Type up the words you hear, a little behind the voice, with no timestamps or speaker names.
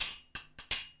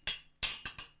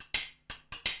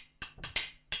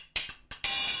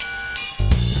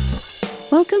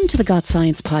Welcome to the Got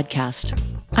Science podcast.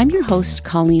 I'm your host,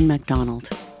 Colleen MacDonald.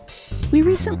 We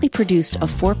recently produced a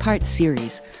 4-part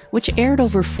series, which aired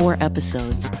over 4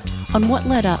 episodes, on what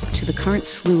led up to the current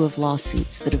slew of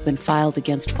lawsuits that have been filed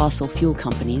against fossil fuel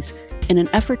companies in an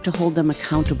effort to hold them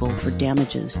accountable for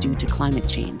damages due to climate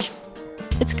change.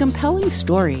 It's a compelling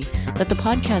story that the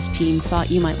podcast team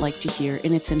thought you might like to hear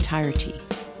in its entirety.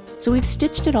 So we've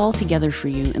stitched it all together for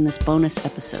you in this bonus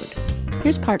episode.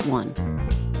 Here's part 1.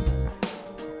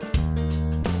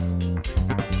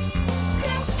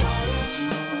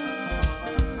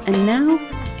 And now,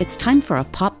 it's time for a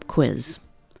pop quiz.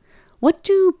 What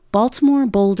do Baltimore,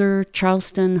 Boulder,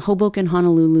 Charleston, Hoboken,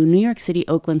 Honolulu, New York City,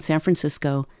 Oakland, San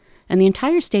Francisco, and the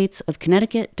entire states of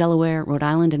Connecticut, Delaware, Rhode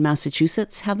Island, and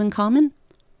Massachusetts have in common?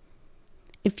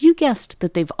 If you guessed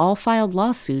that they've all filed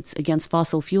lawsuits against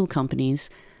fossil fuel companies,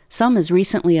 some as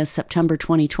recently as September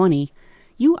 2020,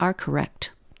 you are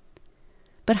correct.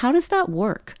 But how does that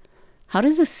work? How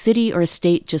does a city or a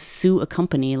state just sue a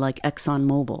company like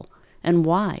ExxonMobil? And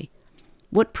why?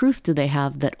 What proof do they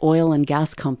have that oil and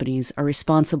gas companies are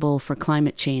responsible for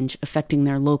climate change affecting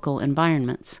their local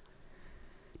environments?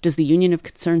 Does the Union of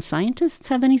Concerned Scientists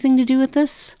have anything to do with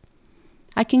this?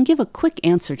 I can give a quick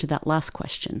answer to that last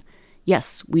question.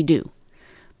 Yes, we do.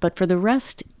 But for the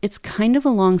rest, it's kind of a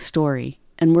long story,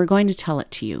 and we're going to tell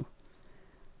it to you.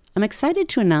 I'm excited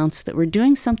to announce that we're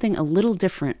doing something a little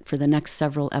different for the next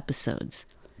several episodes.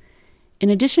 In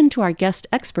addition to our guest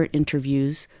expert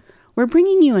interviews, we're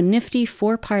bringing you a nifty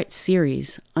 4-part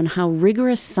series on how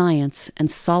rigorous science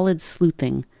and solid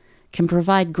sleuthing can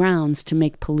provide grounds to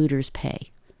make polluters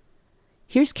pay.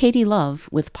 Here's Katie Love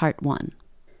with part 1.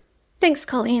 Thanks,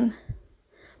 Colleen.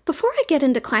 Before I get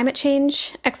into climate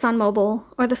change, ExxonMobil,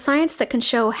 or the science that can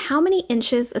show how many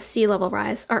inches of sea level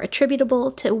rise are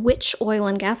attributable to which oil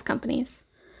and gas companies,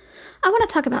 I want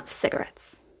to talk about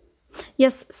cigarettes.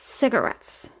 Yes,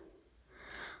 cigarettes.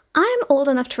 I'm old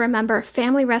enough to remember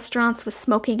family restaurants with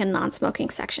smoking and non-smoking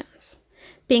sections,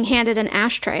 being handed an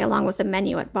ashtray along with a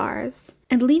menu at bars,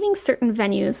 and leaving certain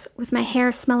venues with my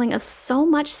hair smelling of so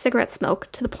much cigarette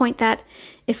smoke to the point that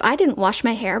if I didn't wash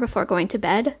my hair before going to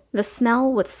bed, the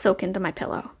smell would soak into my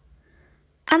pillow.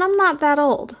 And I'm not that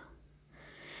old.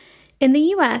 In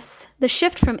the US, the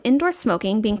shift from indoor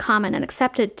smoking being common and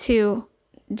accepted to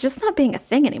just not being a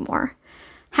thing anymore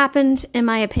happened, in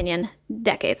my opinion,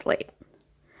 decades late.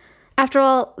 After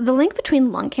all, the link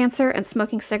between lung cancer and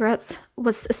smoking cigarettes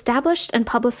was established and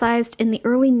publicized in the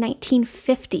early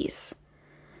 1950s.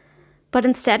 But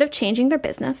instead of changing their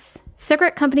business,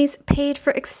 cigarette companies paid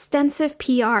for extensive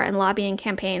PR and lobbying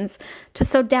campaigns to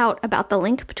sow doubt about the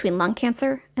link between lung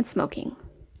cancer and smoking.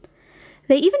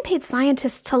 They even paid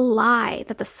scientists to lie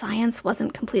that the science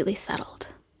wasn't completely settled.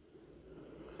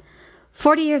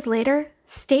 40 years later,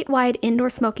 statewide indoor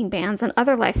smoking bans and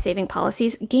other life-saving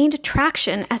policies gained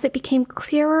traction as it became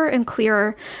clearer and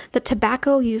clearer that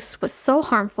tobacco use was so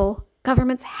harmful,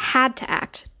 governments had to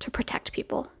act to protect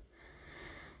people.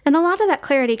 And a lot of that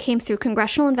clarity came through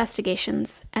congressional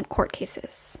investigations and court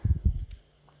cases.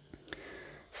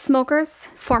 Smokers,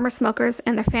 former smokers,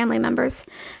 and their family members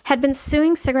had been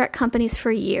suing cigarette companies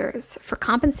for years for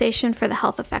compensation for the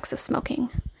health effects of smoking.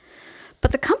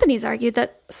 But the companies argued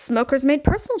that smokers made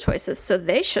personal choices, so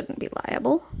they shouldn't be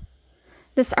liable.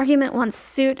 This argument won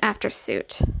suit after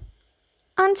suit.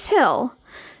 Until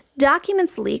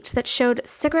documents leaked that showed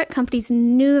cigarette companies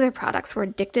knew their products were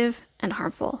addictive and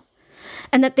harmful,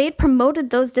 and that they'd promoted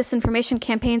those disinformation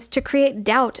campaigns to create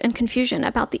doubt and confusion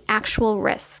about the actual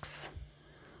risks.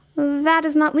 That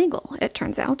is not legal, it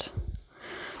turns out.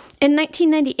 In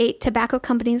 1998, tobacco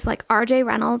companies like R.J.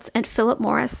 Reynolds and Philip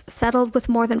Morris settled with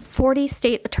more than 40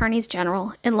 state attorneys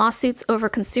general in lawsuits over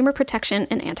consumer protection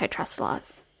and antitrust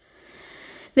laws.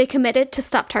 They committed to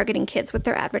stop targeting kids with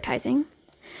their advertising.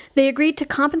 They agreed to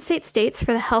compensate states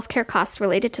for the healthcare costs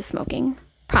related to smoking,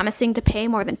 promising to pay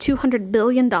more than $200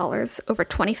 billion over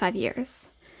 25 years.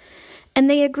 And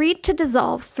they agreed to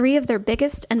dissolve 3 of their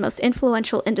biggest and most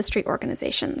influential industry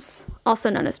organizations, also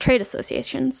known as trade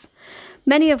associations,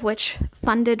 many of which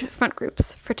funded front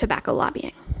groups for tobacco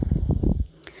lobbying.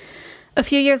 A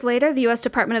few years later, the U.S.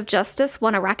 Department of Justice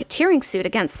won a racketeering suit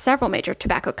against several major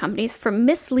tobacco companies for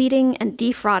misleading and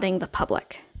defrauding the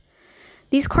public.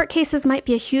 These court cases might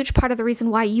be a huge part of the reason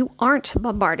why you aren't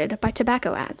bombarded by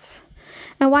tobacco ads,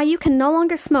 and why you can no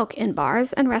longer smoke in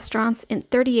bars and restaurants in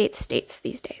 38 states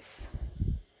these days.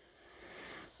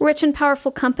 Rich and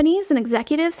powerful companies and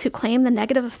executives who claim the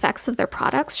negative effects of their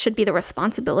products should be the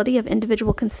responsibility of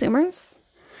individual consumers.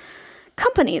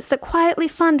 Companies that quietly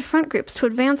fund front groups to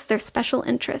advance their special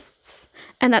interests,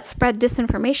 and that spread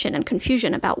disinformation and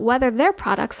confusion about whether their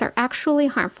products are actually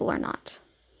harmful or not.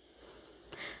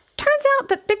 Turns out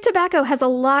that big tobacco has a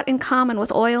lot in common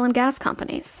with oil and gas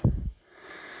companies.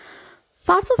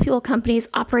 Fossil fuel companies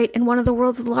operate in one of the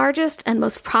world's largest and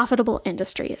most profitable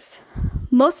industries.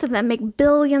 Most of them make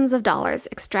billions of dollars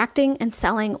extracting and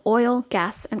selling oil,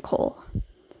 gas, and coal.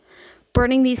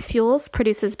 Burning these fuels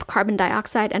produces carbon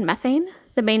dioxide and methane,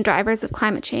 the main drivers of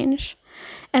climate change,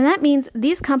 and that means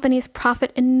these companies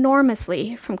profit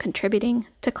enormously from contributing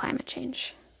to climate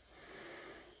change.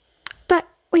 But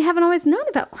we haven't always known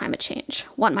about climate change,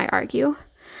 one might argue.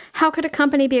 How could a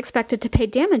company be expected to pay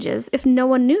damages if no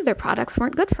one knew their products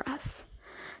weren't good for us?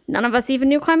 None of us even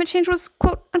knew climate change was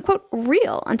quote-unquote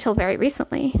real until very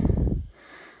recently.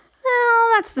 Well,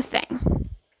 that's the thing.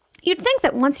 You'd think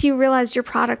that once you realized your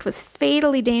product was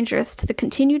fatally dangerous to the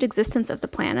continued existence of the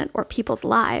planet or people's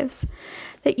lives,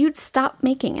 that you'd stop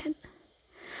making it.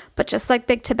 But just like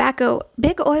big tobacco,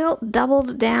 big oil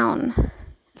doubled down.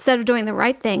 Instead of doing the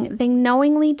right thing, they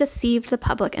knowingly deceived the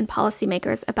public and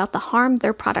policymakers about the harm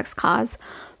their products cause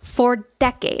for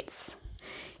decades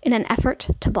in an effort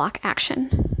to block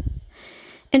action.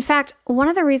 In fact, one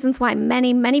of the reasons why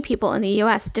many, many people in the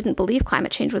US didn't believe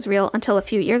climate change was real until a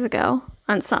few years ago,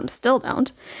 and some still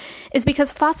don't, is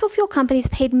because fossil fuel companies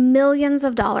paid millions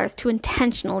of dollars to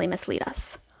intentionally mislead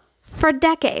us. For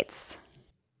decades.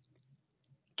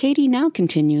 Katie now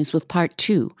continues with part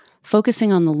 2,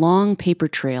 focusing on the long paper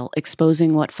trail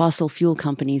exposing what fossil fuel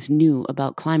companies knew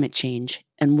about climate change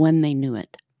and when they knew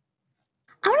it.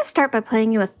 I want to start by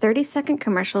playing you a 30-second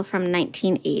commercial from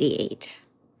 1988.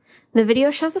 The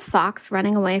video shows a fox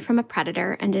running away from a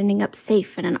predator and ending up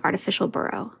safe in an artificial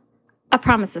burrow. I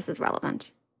promise this is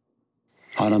relevant.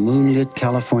 On a moonlit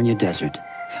California desert,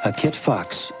 a kit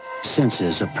fox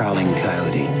senses a prowling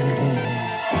coyote.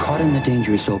 Caught in the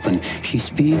dangerous open, she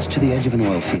speeds to the edge of an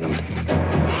oil field,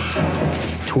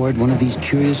 toward one of these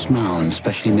curious mounds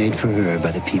specially made for her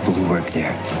by the people who work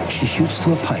there. She shoots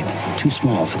through a pipe, too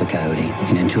small for the coyote,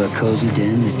 and into a cozy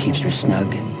den that keeps her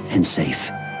snug and safe.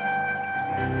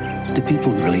 Do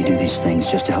people really do these things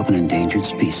just to help an endangered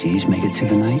species make it through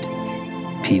the night?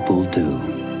 People do.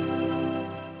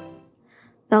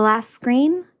 The last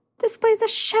screen displays a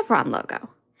Chevron logo.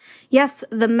 Yes,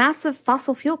 the massive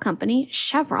fossil fuel company,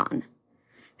 Chevron.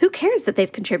 Who cares that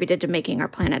they've contributed to making our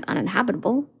planet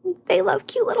uninhabitable? They love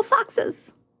cute little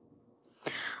foxes.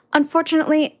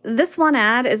 Unfortunately, this one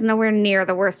ad is nowhere near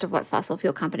the worst of what fossil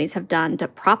fuel companies have done to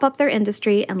prop up their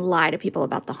industry and lie to people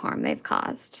about the harm they've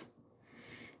caused.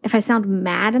 If I sound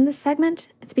mad in this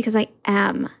segment, it's because I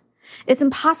am. It's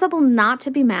impossible not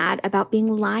to be mad about being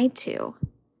lied to.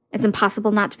 It's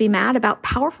impossible not to be mad about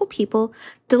powerful people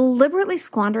deliberately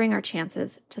squandering our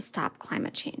chances to stop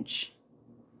climate change.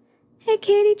 Hey,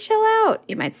 Katie, chill out,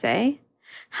 you might say.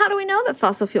 How do we know that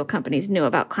fossil fuel companies knew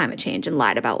about climate change and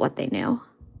lied about what they knew?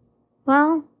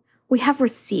 Well, we have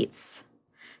receipts.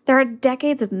 There are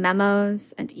decades of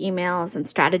memos and emails and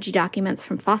strategy documents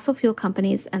from fossil fuel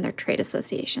companies and their trade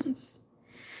associations.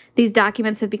 These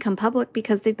documents have become public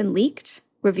because they've been leaked,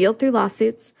 revealed through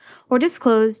lawsuits, or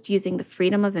disclosed using the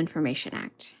Freedom of Information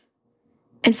Act.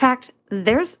 In fact,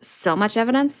 there's so much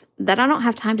evidence that I don't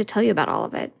have time to tell you about all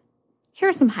of it. Here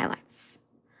are some highlights.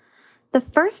 The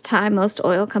first time most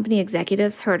oil company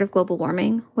executives heard of global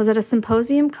warming was at a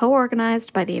symposium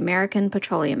co-organized by the American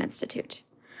Petroleum Institute,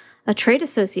 a trade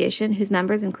association whose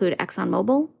members include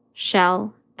ExxonMobil,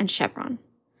 Shell, and Chevron.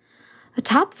 A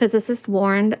top physicist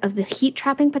warned of the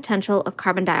heat-trapping potential of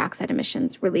carbon dioxide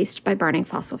emissions released by burning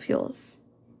fossil fuels.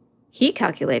 He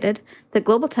calculated that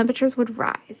global temperatures would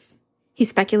rise. He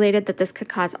speculated that this could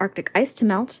cause Arctic ice to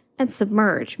melt and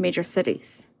submerge major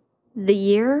cities. The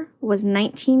year was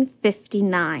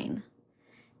 1959.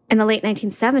 In the late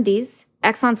 1970s,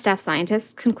 Exxon staff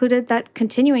scientists concluded that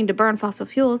continuing to burn fossil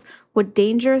fuels would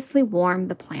dangerously warm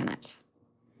the planet.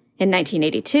 In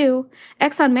 1982,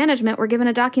 Exxon management were given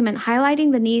a document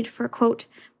highlighting the need for, quote,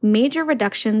 major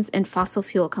reductions in fossil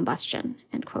fuel combustion,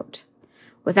 end quote,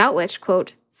 without which,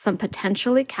 quote, some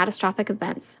potentially catastrophic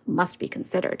events must be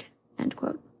considered, end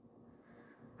quote.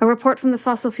 A report from the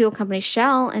fossil fuel company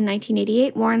Shell in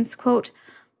 1988 warns, quote,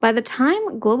 by the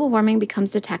time global warming becomes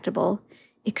detectable,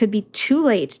 it could be too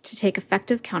late to take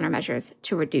effective countermeasures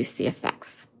to reduce the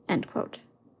effects, end quote.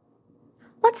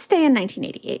 Let's stay in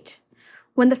 1988.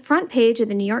 When the front page of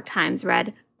the New York Times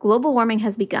read, global warming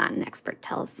has begun, expert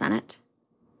tells Senate.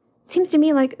 It seems to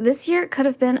me like this year could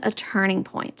have been a turning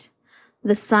point.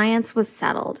 The science was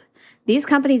settled. These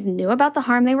companies knew about the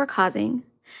harm they were causing.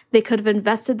 They could have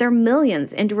invested their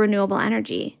millions into renewable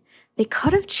energy. They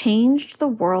could have changed the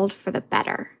world for the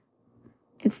better.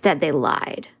 Instead, they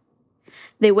lied.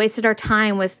 They wasted our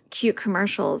time with cute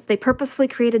commercials. They purposefully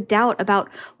created doubt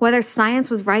about whether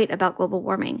science was right about global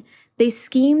warming. They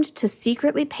schemed to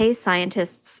secretly pay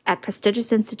scientists at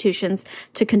prestigious institutions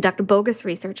to conduct bogus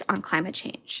research on climate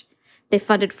change. They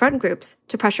funded front groups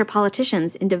to pressure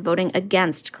politicians into voting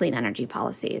against clean energy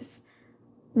policies.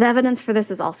 The evidence for this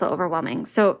is also overwhelming.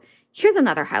 So here's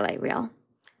another highlight reel.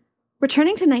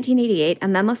 Returning to 1988, a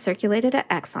memo circulated at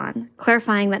Exxon,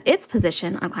 clarifying that its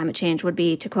position on climate change would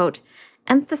be to, quote,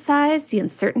 emphasize the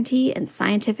uncertainty in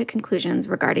scientific conclusions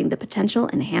regarding the potential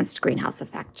enhanced greenhouse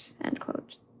effect, end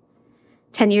quote.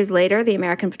 10 years later, the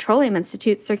American Petroleum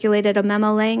Institute circulated a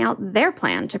memo laying out their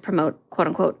plan to promote,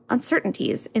 quote-unquote,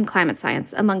 uncertainties in climate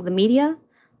science among the media,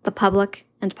 the public,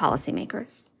 and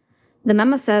policymakers. The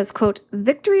memo says, quote,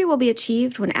 victory will be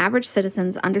achieved when average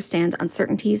citizens understand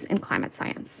uncertainties in climate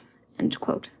science, end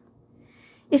quote.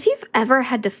 If you've ever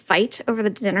had to fight over the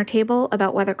dinner table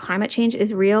about whether climate change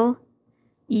is real,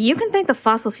 you can thank the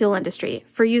fossil fuel industry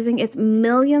for using its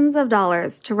millions of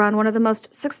dollars to run one of the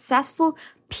most successful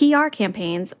PR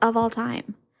campaigns of all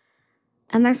time.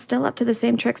 And they're still up to the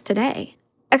same tricks today.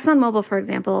 ExxonMobil, for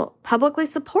example, publicly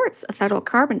supports a federal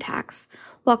carbon tax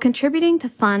while contributing to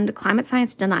fund climate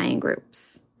science denying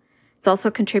groups. It's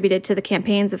also contributed to the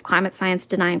campaigns of climate science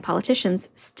denying politicians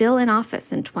still in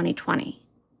office in 2020.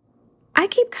 I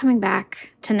keep coming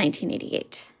back to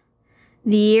 1988,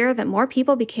 the year that more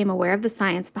people became aware of the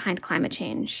science behind climate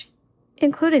change,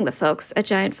 including the folks at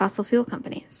giant fossil fuel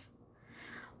companies.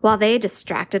 While they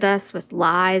distracted us with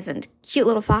lies and cute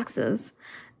little foxes,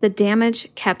 the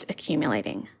damage kept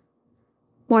accumulating.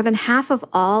 More than half of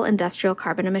all industrial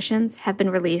carbon emissions have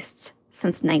been released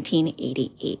since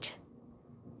 1988.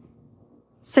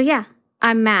 So yeah,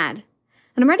 I'm mad,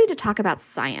 and I'm ready to talk about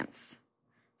science.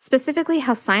 Specifically,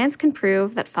 how science can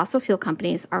prove that fossil fuel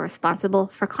companies are responsible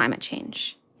for climate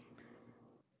change.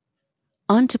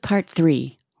 On to part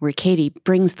 3, where Katie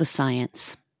brings the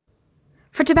science.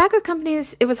 For tobacco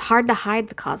companies, it was hard to hide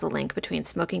the causal link between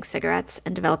smoking cigarettes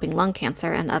and developing lung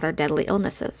cancer and other deadly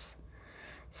illnesses.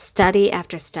 Study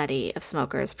after study of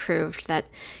smokers proved that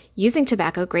using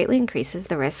tobacco greatly increases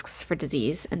the risks for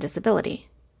disease and disability.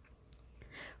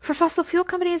 For fossil fuel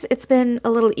companies, it's been a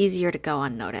little easier to go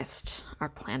unnoticed. Our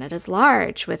planet is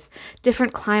large, with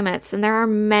different climates, and there are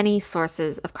many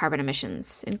sources of carbon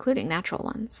emissions, including natural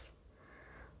ones.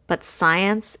 But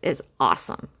science is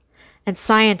awesome. And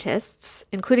scientists,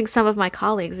 including some of my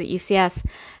colleagues at UCS,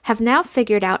 have now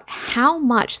figured out how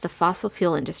much the fossil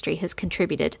fuel industry has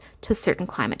contributed to certain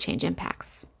climate change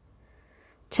impacts.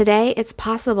 Today, it's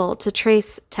possible to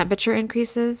trace temperature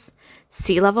increases,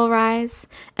 sea level rise,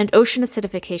 and ocean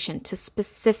acidification to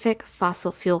specific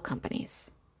fossil fuel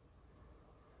companies.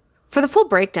 For the full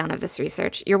breakdown of this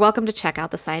research, you're welcome to check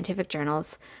out the scientific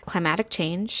journals Climatic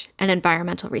Change and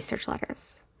Environmental Research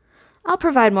Letters. I'll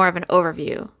provide more of an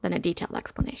overview than a detailed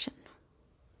explanation.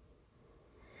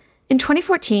 In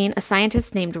 2014, a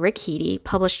scientist named Rick Heady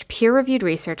published peer-reviewed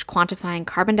research quantifying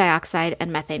carbon dioxide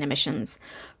and methane emissions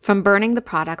from burning the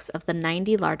products of the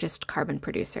 90 largest carbon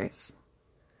producers.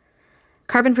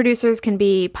 Carbon producers can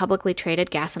be publicly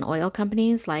traded gas and oil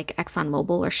companies like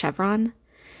ExxonMobil or Chevron,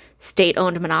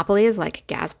 state-owned monopolies like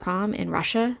Gazprom in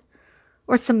Russia,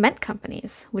 or cement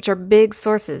companies, which are big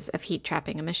sources of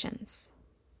heat-trapping emissions.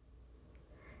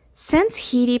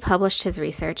 Since Heady published his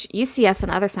research, UCS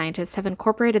and other scientists have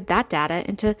incorporated that data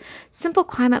into simple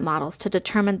climate models to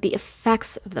determine the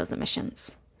effects of those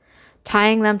emissions,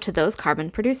 tying them to those carbon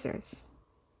producers.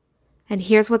 And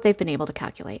here's what they've been able to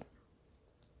calculate.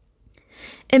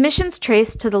 Emissions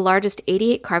traced to the largest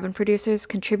 88 carbon producers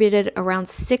contributed around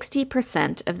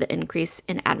 60% of the increase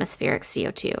in atmospheric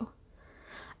CO2,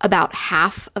 about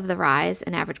half of the rise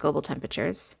in average global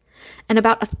temperatures, and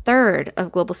about a third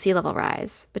of global sea level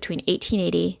rise between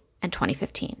 1880 and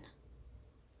 2015.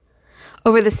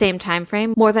 Over the same time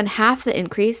frame, more than half the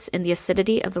increase in the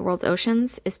acidity of the world's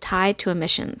oceans is tied to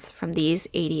emissions from these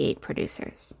 88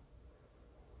 producers.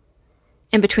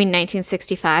 In between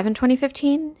 1965 and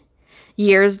 2015,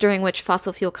 years during which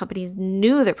fossil fuel companies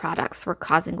knew their products were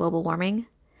causing global warming,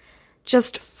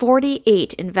 just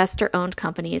 48 investor-owned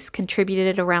companies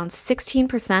contributed around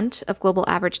 16% of global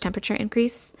average temperature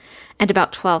increase and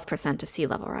about 12% of sea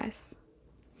level rise.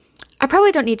 I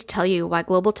probably don't need to tell you why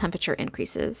global temperature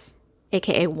increases,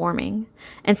 aka warming,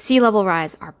 and sea level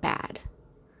rise are bad.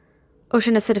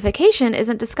 Ocean acidification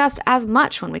isn't discussed as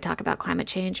much when we talk about climate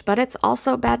change, but it's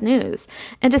also bad news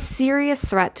and a serious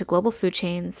threat to global food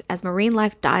chains as marine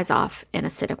life dies off in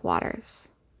acidic waters.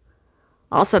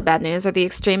 Also bad news are the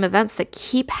extreme events that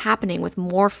keep happening with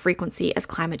more frequency as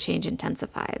climate change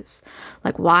intensifies,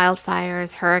 like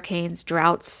wildfires, hurricanes,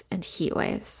 droughts, and heat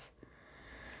waves.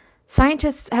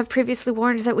 Scientists have previously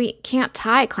warned that we can't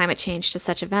tie climate change to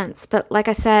such events, but like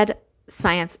I said,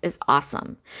 science is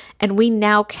awesome, and we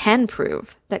now can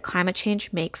prove that climate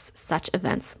change makes such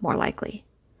events more likely.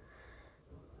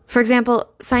 For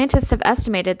example, scientists have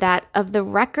estimated that of the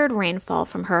record rainfall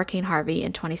from Hurricane Harvey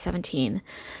in 2017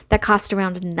 that cost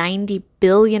around $90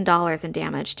 billion in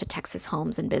damage to Texas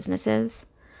homes and businesses,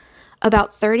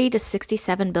 about $30 to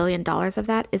 $67 billion of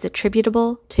that is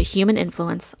attributable to human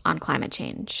influence on climate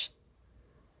change.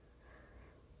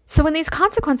 So when these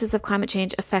consequences of climate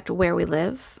change affect where we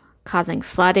live, causing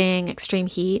flooding, extreme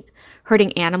heat,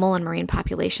 hurting animal and marine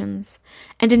populations,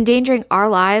 and endangering our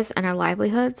lives and our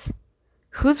livelihoods,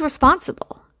 who's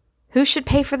responsible? Who should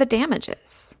pay for the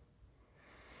damages?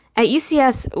 At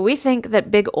UCS, we think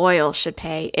that big oil should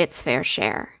pay its fair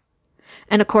share.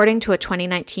 And according to a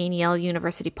 2019 Yale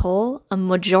University poll, a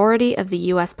majority of the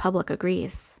U.S. public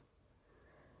agrees.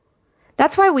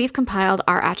 That's why we've compiled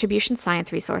our attribution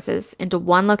science resources into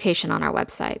one location on our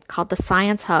website called the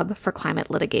Science Hub for Climate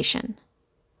Litigation.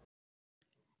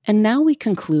 And now we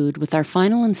conclude with our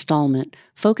final installment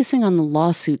focusing on the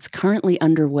lawsuits currently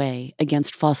underway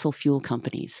against fossil fuel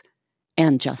companies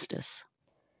and justice.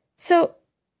 So,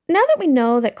 now that we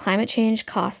know that climate change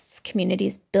costs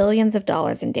communities billions of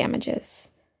dollars in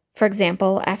damages, for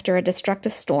example, after a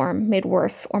destructive storm made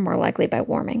worse or more likely by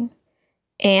warming,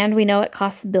 and we know it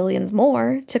costs billions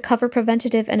more to cover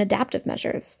preventative and adaptive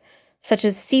measures, such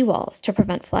as seawalls to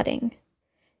prevent flooding,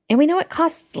 and we know it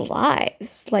costs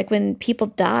lives, like when people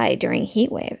die during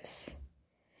heat waves.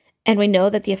 And we know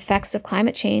that the effects of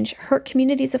climate change hurt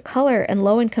communities of color and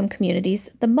low-income communities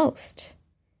the most.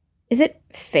 Is it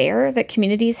fair that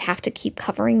communities have to keep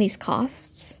covering these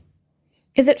costs?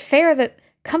 Is it fair that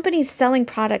companies selling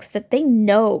products that they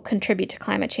know contribute to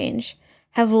climate change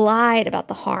have lied about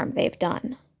the harm they've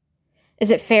done? Is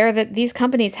it fair that these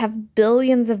companies have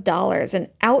billions of dollars in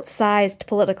outsized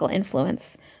political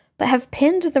influence, but have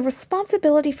pinned the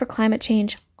responsibility for climate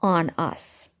change on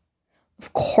us?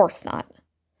 Of course not.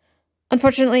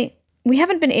 Unfortunately, we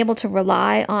haven't been able to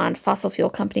rely on fossil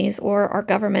fuel companies or our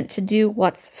government to do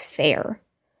what's fair.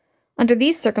 Under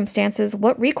these circumstances,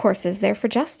 what recourse is there for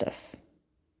justice?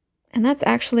 And that's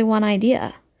actually one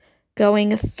idea: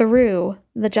 going through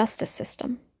the justice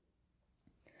system.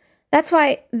 That's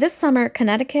why this summer,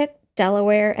 Connecticut,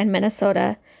 Delaware, and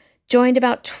Minnesota joined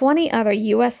about 20 other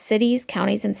U.S. cities,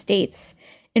 counties, and states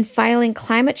in filing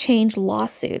climate change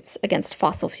lawsuits against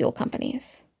fossil fuel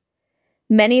companies.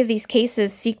 Many of these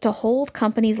cases seek to hold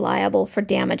companies liable for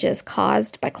damages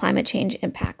caused by climate change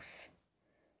impacts.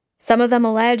 Some of them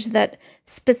allege that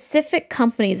specific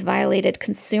companies violated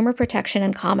consumer protection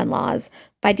and common laws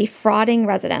by defrauding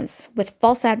residents with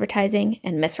false advertising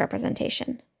and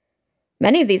misrepresentation.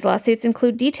 Many of these lawsuits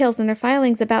include details in their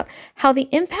filings about how the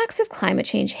impacts of climate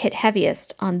change hit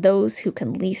heaviest on those who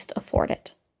can least afford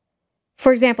it.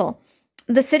 For example,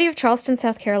 the city of Charleston,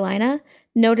 South Carolina,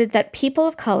 noted that people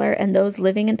of color and those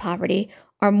living in poverty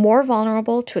are more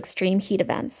vulnerable to extreme heat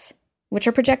events, which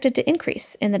are projected to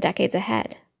increase in the decades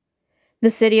ahead. The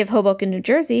city of Hoboken, New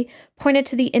Jersey, pointed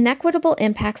to the inequitable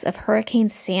impacts of Hurricane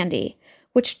Sandy,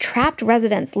 which trapped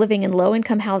residents living in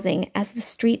low-income housing as the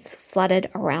streets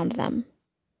flooded around them.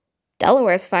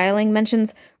 Delaware's filing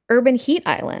mentions urban heat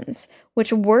islands,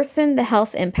 which worsen the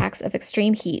health impacts of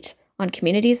extreme heat on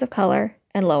communities of color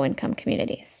and low-income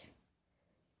communities.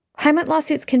 Climate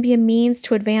lawsuits can be a means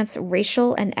to advance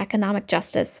racial and economic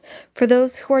justice for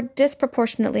those who are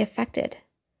disproportionately affected.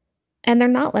 And they're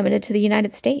not limited to the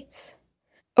United States.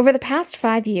 Over the past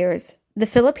 5 years, the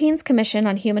Philippines Commission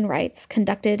on Human Rights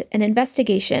conducted an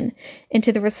investigation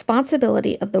into the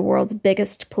responsibility of the world's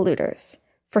biggest polluters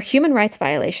for human rights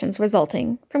violations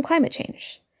resulting from climate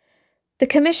change. The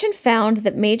commission found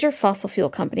that major fossil fuel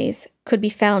companies could be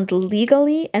found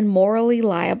legally and morally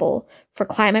liable for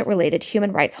climate-related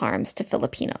human rights harms to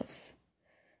Filipinos,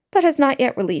 but has not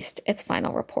yet released its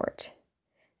final report.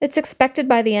 It's expected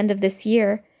by the end of this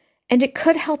year, and it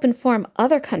could help inform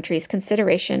other countries'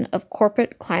 consideration of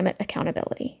corporate climate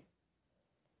accountability.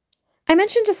 I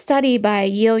mentioned a study by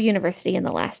Yale University in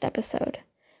the last episode.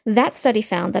 That study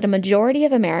found that a majority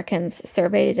of Americans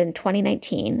surveyed in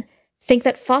 2019 think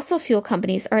that fossil fuel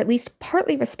companies are at least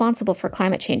partly responsible for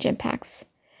climate change impacts,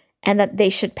 and that they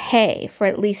should pay for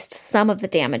at least some of the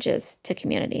damages to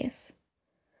communities.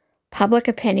 Public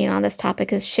opinion on this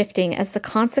topic is shifting as the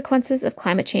consequences of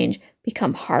climate change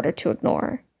become harder to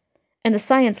ignore, and the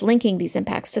science linking these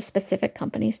impacts to specific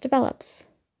companies develops.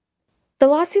 The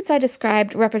lawsuits I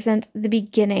described represent the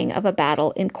beginning of a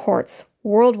battle in courts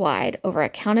worldwide over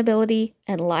accountability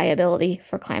and liability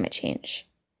for climate change.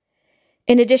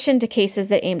 In addition to cases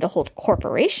that aim to hold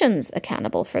corporations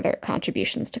accountable for their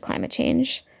contributions to climate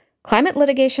change, climate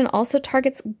litigation also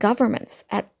targets governments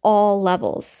at all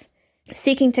levels,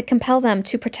 seeking to compel them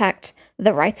to protect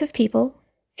the rights of people,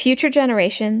 future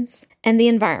generations, and the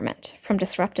environment from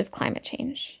disruptive climate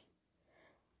change.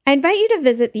 I invite you to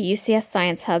visit the UCS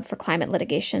Science Hub for Climate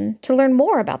Litigation to learn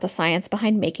more about the science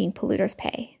behind making polluters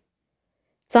pay.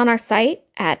 It's on our site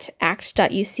at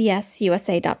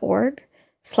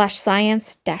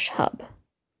act.ucsusa.org/science-hub.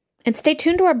 And stay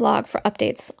tuned to our blog for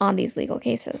updates on these legal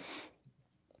cases.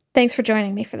 Thanks for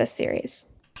joining me for this series.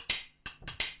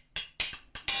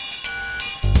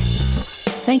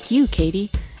 Thank you, Katie,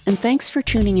 and thanks for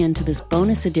tuning in to this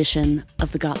bonus edition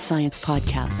of the Got Science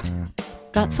podcast.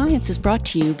 Got Science is brought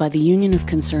to you by the Union of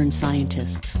Concerned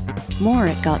Scientists. More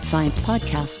at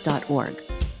gotsciencepodcast.org.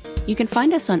 You can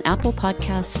find us on Apple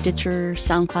Podcasts, Stitcher,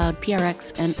 SoundCloud,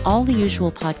 PRX, and all the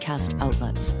usual podcast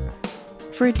outlets.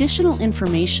 For additional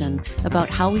information about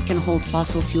how we can hold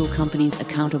fossil fuel companies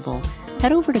accountable,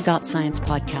 head over to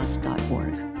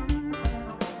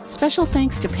gotsciencepodcast.org. Special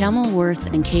thanks to Pamela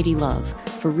Worth and Katie Love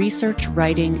for research,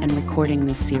 writing, and recording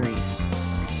this series.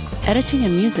 Editing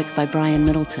and music by Brian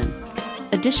Middleton.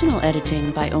 Additional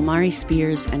editing by Omari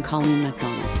Spears and Colleen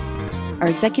MacDonald. Our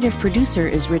executive producer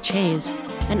is Rich Hayes,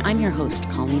 and I'm your host,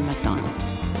 Colleen MacDonald.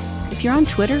 If you're on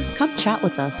Twitter, come chat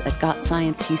with us at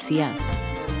GotScienceUCS.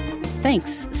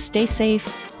 Thanks, stay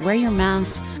safe, wear your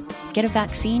masks, get a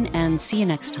vaccine, and see you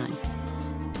next time.